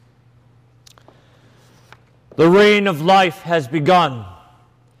The reign of life has begun.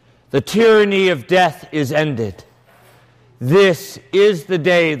 The tyranny of death is ended. This is the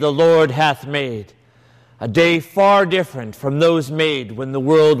day the Lord hath made, a day far different from those made when the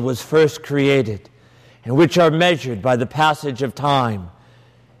world was first created, and which are measured by the passage of time.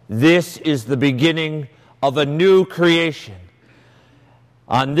 This is the beginning of a new creation.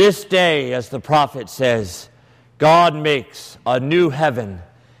 On this day, as the prophet says, God makes a new heaven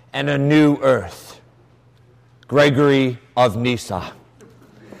and a new earth. Gregory of Nyssa.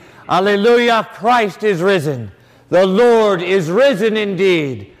 Alleluia, Christ is risen. The Lord is risen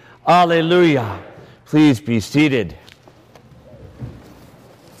indeed. Alleluia. Please be seated.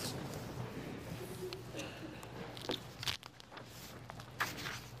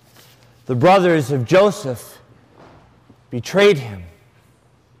 The brothers of Joseph betrayed him.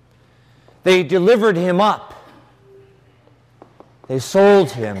 They delivered him up. They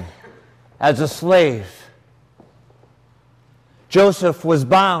sold him as a slave. Joseph was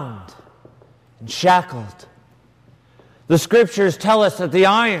bound and shackled. The scriptures tell us that the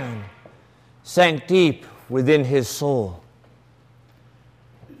iron sank deep within his soul.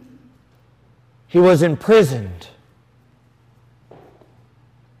 He was imprisoned,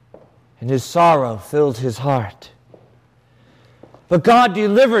 and his sorrow filled his heart. But God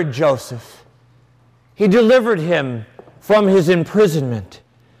delivered Joseph. He delivered him from his imprisonment.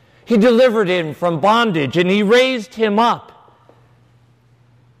 He delivered him from bondage, and he raised him up.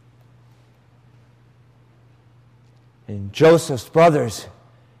 And Joseph's brothers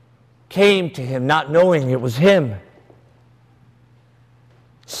came to him not knowing it was him,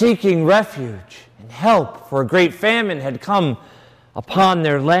 seeking refuge and help, for a great famine had come upon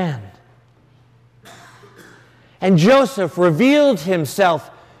their land. And Joseph revealed himself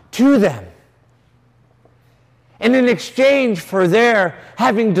to them. And in exchange for their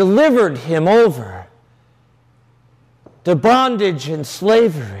having delivered him over to bondage and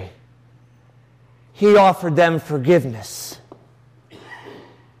slavery, he offered them forgiveness.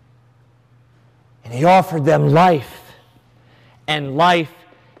 And he offered them life, and life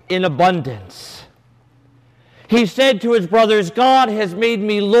in abundance. He said to his brothers, God has made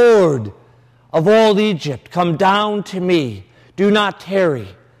me Lord of all Egypt. Come down to me. Do not tarry.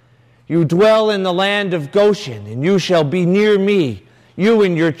 You dwell in the land of Goshen, and you shall be near me, you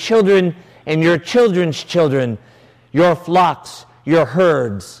and your children and your children's children, your flocks, your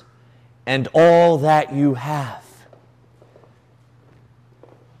herds, and all that you have.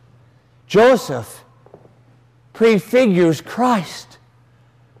 Joseph prefigures Christ,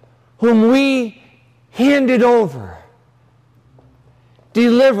 whom we handed over,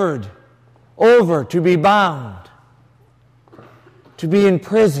 delivered over to be bound, to be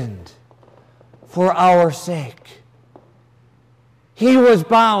imprisoned for our sake. He was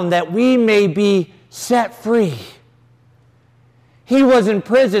bound that we may be set free. He was in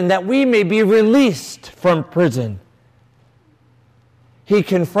prison that we may be released from prison. He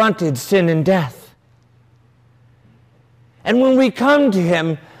confronted sin and death. And when we come to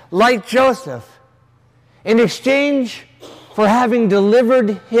him, like Joseph, in exchange for having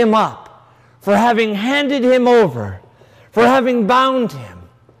delivered him up, for having handed him over, for having bound him,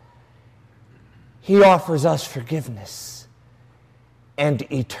 he offers us forgiveness and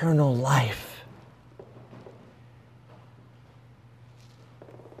eternal life.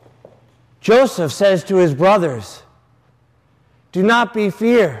 Joseph says to his brothers, do not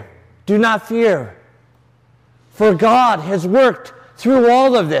fear, for God has worked through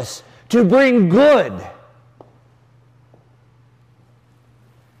all of this to bring good.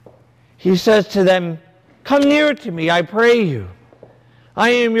 He says to them, come near to me, I pray you. I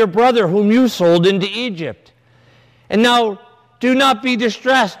am your brother whom you sold into Egypt. And now do not be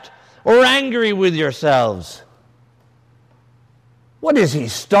distressed or angry with yourselves. What is he,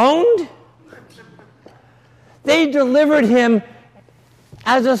 stoned? They delivered him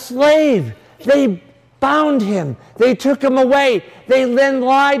as a slave. They bound him. They took him away. They then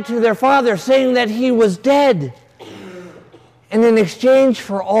lied to their father, saying that he was dead. And in exchange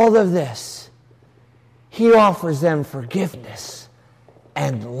for all of this, he offers them forgiveness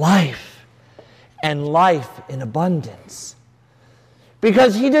and life in abundance.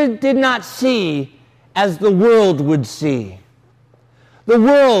 Because he did not see as the world would see. The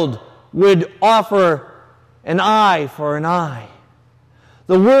world would offer an eye for an eye.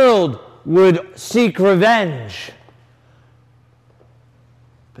 The world would seek revenge.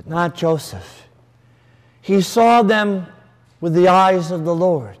 But not Joseph. He saw them with the eyes of the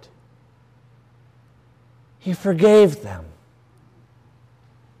Lord. He forgave them.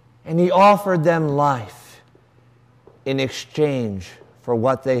 And he offered them life in exchange for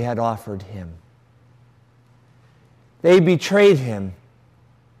what they had offered him. They betrayed him,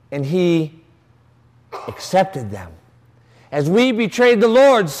 and he accepted them. As we betrayed the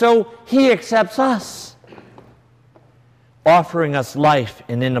Lord, so he accepts us, offering us life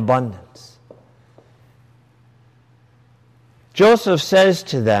and in abundance. Joseph says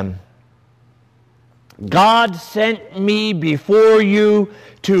to them, God sent me before you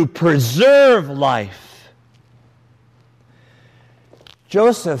to preserve life.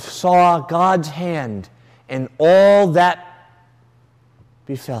 Joseph saw God's hand in all that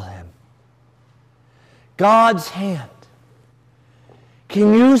befell him. God's hand.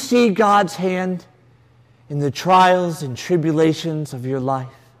 Can you see God's hand in the trials and tribulations of your life?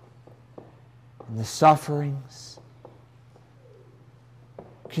 In the sufferings?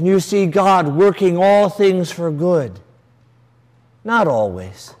 Can you see God working all things for good? Not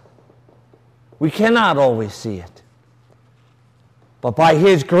always. We cannot always see it. But by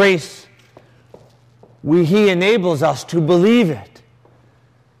His grace, He enables us to believe it.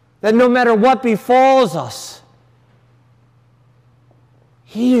 That no matter what befalls us,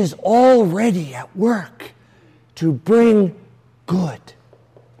 He is already at work to bring good.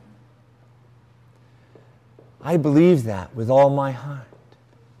 I believe that with all my heart.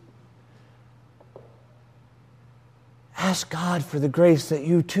 Ask God for the grace that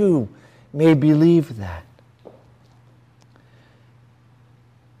you too may believe that.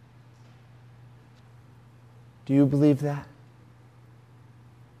 Do you believe that?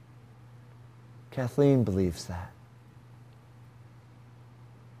 Kathleen believes that.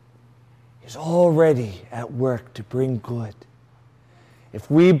 He's already at work to bring good. If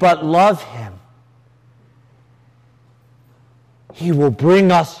we but love Him, He will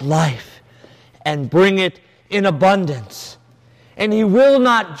bring us life and bring it in abundance. And He will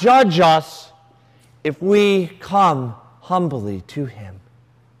not judge us if we come humbly to Him.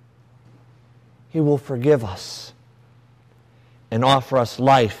 He will forgive us and offer us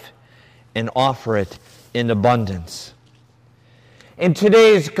life and offer it in abundance. In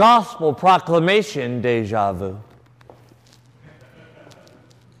today's gospel proclamation, déjà vu,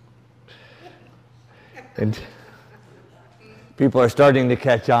 and people are starting to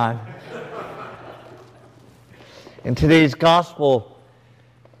catch on. In today's gospel,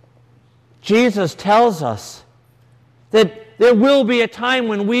 Jesus tells us that there will be a time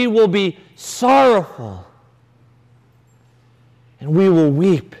when we will be sorrowful and we will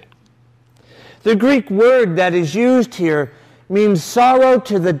weep. The Greek word that is used here means sorrow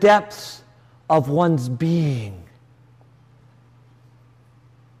to the depths of one's being.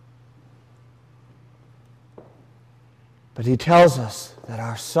 But He tells us that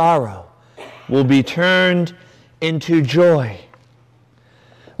our sorrow will be turned into joy.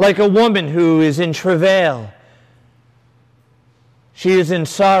 Like a woman who is in travail. She is in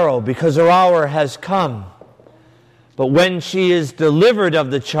sorrow because her hour has come. But when she is delivered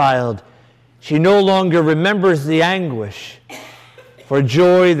of the child, she no longer remembers the anguish for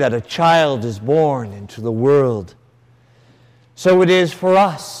joy that a child is born into the world. So it is for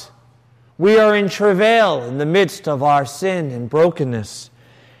us. We are in travail in the midst of our sin and brokenness,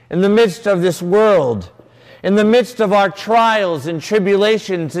 in the midst of this world, in the midst of our trials and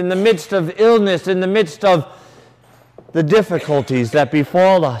tribulations, in the midst of illness, in the midst of the difficulties that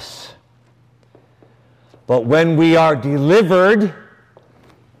befall us. But when we are delivered,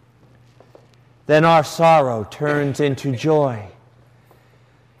 then our sorrow turns into joy.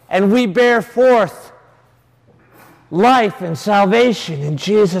 And we bear forth life and salvation in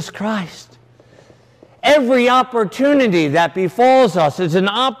Jesus Christ. Every opportunity that befalls us is an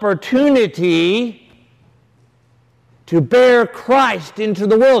opportunity to bear Christ into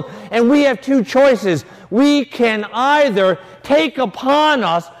the world. And we have two choices. We can either take upon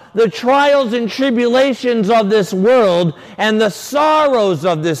us the trials and tribulations of this world and the sorrows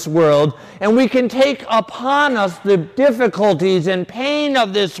of this world, and we can take upon us the difficulties and pain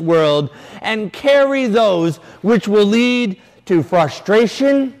of this world and carry those which will lead to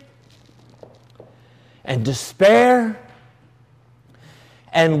frustration and despair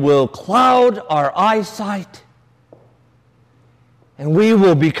and will cloud our eyesight, and we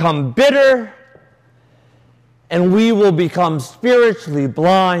will become bitter, and we will become spiritually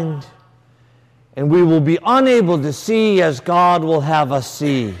blind, and we will be unable to see as God will have us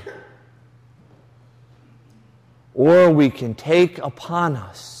see. Or we can take upon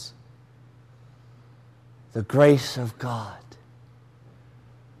us the grace of God.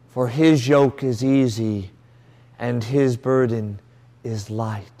 For His yoke is easy, and His burden is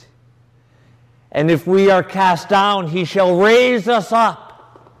light. And if we are cast down, He shall raise us up.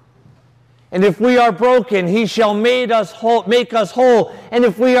 And if we are broken, He shall make us whole. And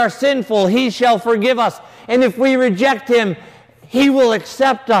if we are sinful, He shall forgive us. And if we reject Him, He will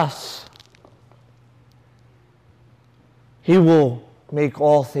accept us. He will make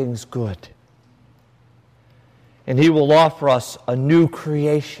all things good. And He will offer us a new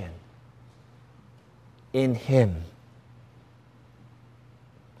creation in Him.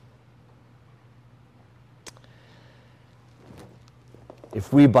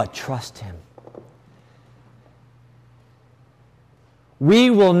 If we but trust Him. We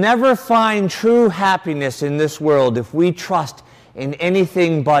will never find true happiness in this world if we trust in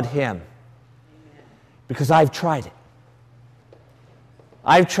anything but Him. Because I've tried it.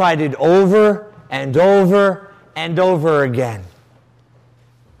 I've tried it over and over and over again.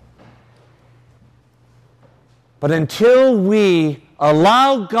 But until we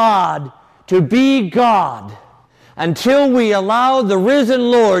allow God to be God, until we allow the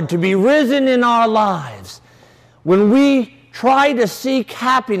risen Lord to be risen in our lives, when we try to seek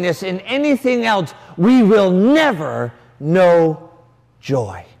happiness in anything else, we will never know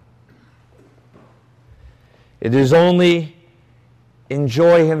joy. It is only in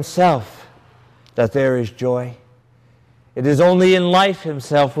joy Himself that there is joy. It is only in life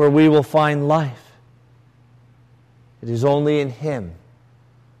Himself where we will find life. It is only in Him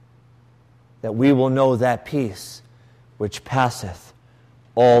that we will know that peace which passeth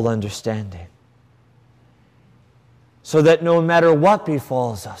all understanding. So that no matter what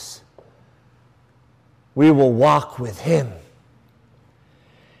befalls us, we will walk with Him.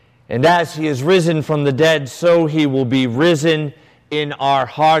 And as He is risen from the dead, so He will be risen in our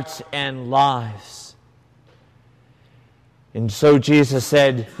hearts and lives. And so Jesus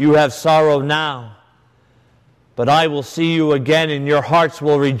said, "You have sorrow now, but I will see you again, and your hearts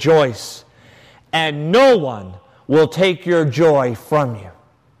will rejoice, and no one will take your joy from you."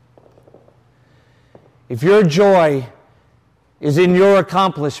 If your joy is in your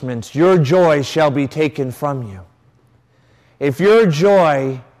accomplishments, your joy shall be taken from you. If your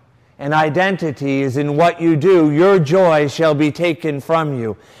joy and identity is in what you do, your joy shall be taken from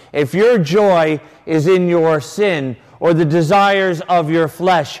you. If your joy is in your sin or the desires of your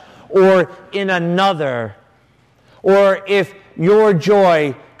flesh or in another, or if your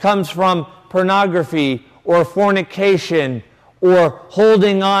joy comes from pornography or fornication or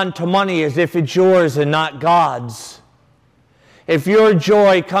holding on to money as if it's yours and not God's, if your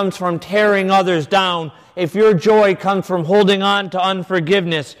joy comes from tearing others down, if your joy comes from holding on to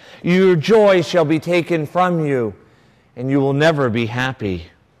unforgiveness, your joy shall be taken from you, and you will never be happy.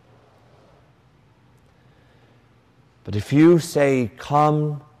 But if you say,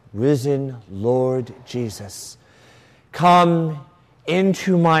 "Come, risen Lord Jesus, come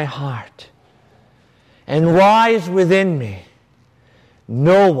into my heart and rise within me,"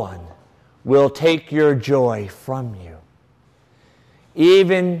 no one will take your joy from you.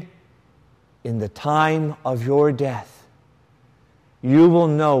 Even in the time of your death, you will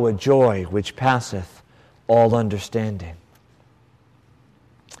know a joy which passeth all understanding.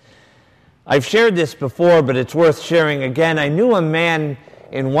 I've shared this before, but it's worth sharing again. I knew a man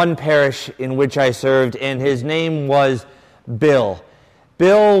in one parish in which I served, and his name was Bill.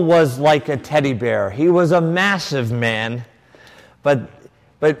 Bill was like a teddy bear. He was a massive man, but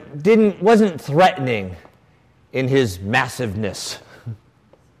wasn't threatening in his massiveness.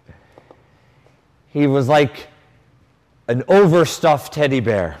 He was like an overstuffed teddy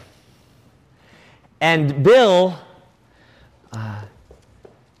bear. And Bill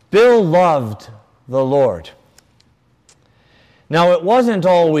loved the Lord. Now, it wasn't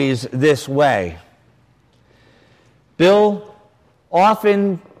always this way. Bill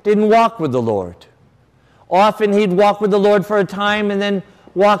often didn't walk with the Lord. Often he'd walk with the Lord for a time and then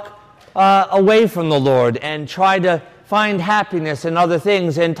walk away from the Lord and try to find happiness in other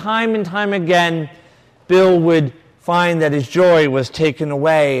things. And time again, Bill would find that his joy was taken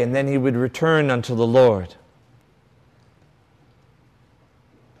away, and then he would return unto the Lord.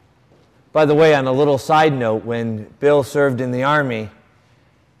 By the way, on a little side note, when Bill served in the army,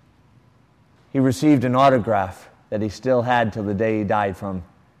 he received an autograph that he still had till the day he died from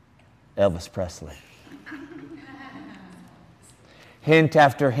Elvis Presley. Hint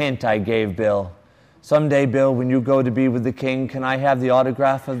after hint I gave Bill. "Someday, Bill, when you go to be with the king, can I have the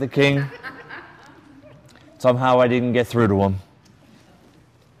autograph of the king?" Somehow I didn't get through to him.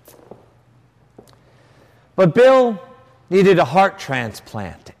 But Bill needed a heart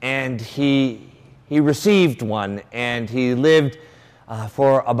transplant, and he received one, and he lived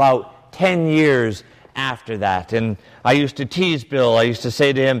for about 10 years after that. And I used to tease Bill. I used to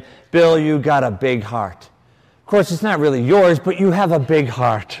say to him, "Bill, you got a big heart. Of course, it's not really yours, but you have a big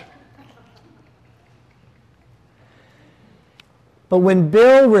heart." But when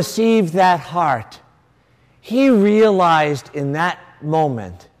Bill received that heart, he realized in that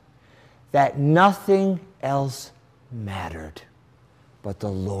moment that nothing else mattered but the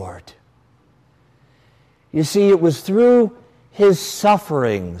Lord. You see, it was through his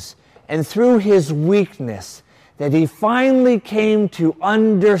sufferings and through his weakness that he finally came to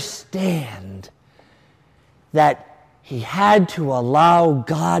understand that he had to allow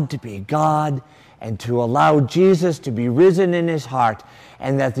God to be God and to allow Jesus to be risen in his heart,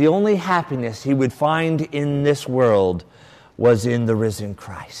 and that the only happiness he would find in this world was in the risen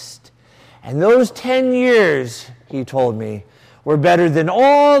Christ. And those 10 years, he told me, were better than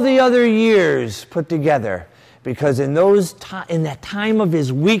all the other years put together, because in that time of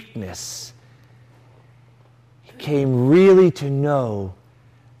his weakness, he came really to know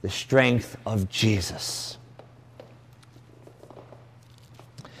the strength of Jesus.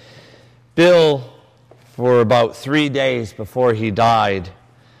 Bill, for about 3 days before he died,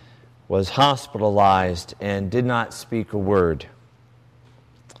 was hospitalized and did not speak a word.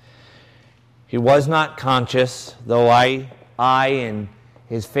 He was not conscious, though I and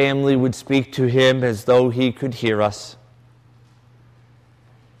his family would speak to him as though he could hear us.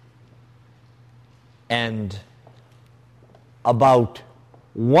 And about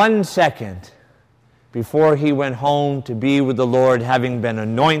 1 second before he went home to be with the Lord, having been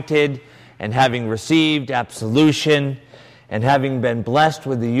anointed and having received absolution and having been blessed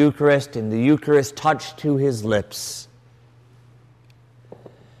with the Eucharist and the Eucharist touched to his lips,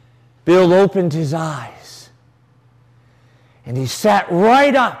 Bill opened his eyes and he sat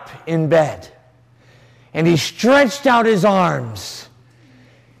right up in bed and he stretched out his arms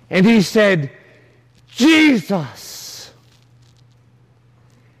and he said, "Jesus!"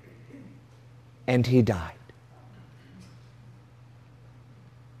 And he died.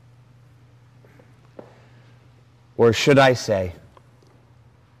 Or should I say,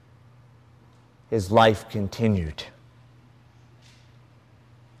 his life continued.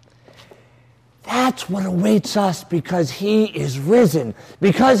 That's what awaits us because he is risen.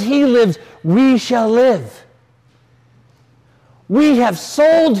 Because he lives, we shall live. We have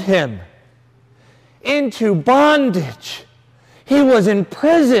sold him into bondage. He was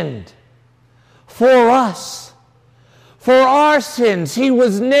imprisoned for us. For our sins, he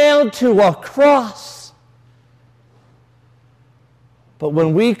was nailed to a cross. But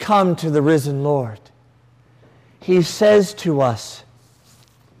when we come to the risen Lord, he says to us,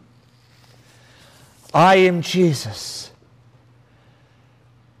 "I am Jesus.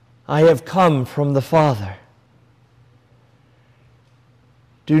 I have come from the Father.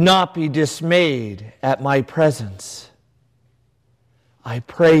 Do not be dismayed at my presence. I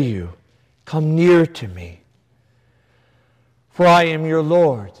pray you, come near to me. For I am your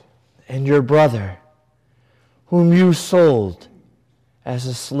Lord and your brother, whom you sold as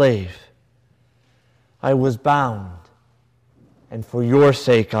a slave. I was bound, and for your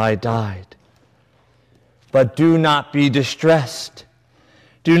sake I died. But do not be distressed.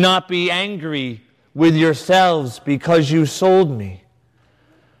 Do not be angry with yourselves because you sold me.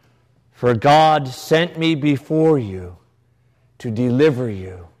 For God sent me before you to deliver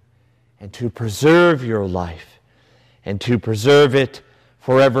you and to preserve your life and to preserve it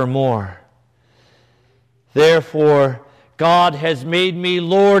forevermore. Therefore, God has made me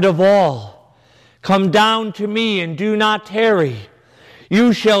Lord of all. Come down to me and do not tarry.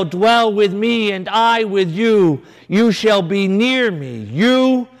 You shall dwell with me, and I with you. You shall be near me,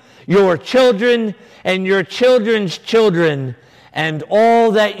 you, your children, and your children's children, and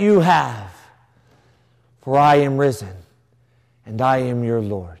all that you have. For I am risen, and I am your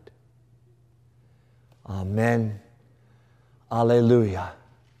Lord." Amen. Alleluia.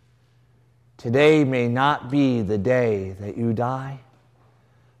 Today may not be the day that you die,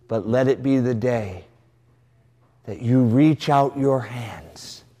 but let it be the day that you reach out your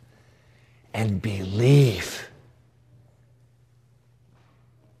hands and believe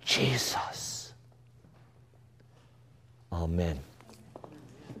Jesus. Amen.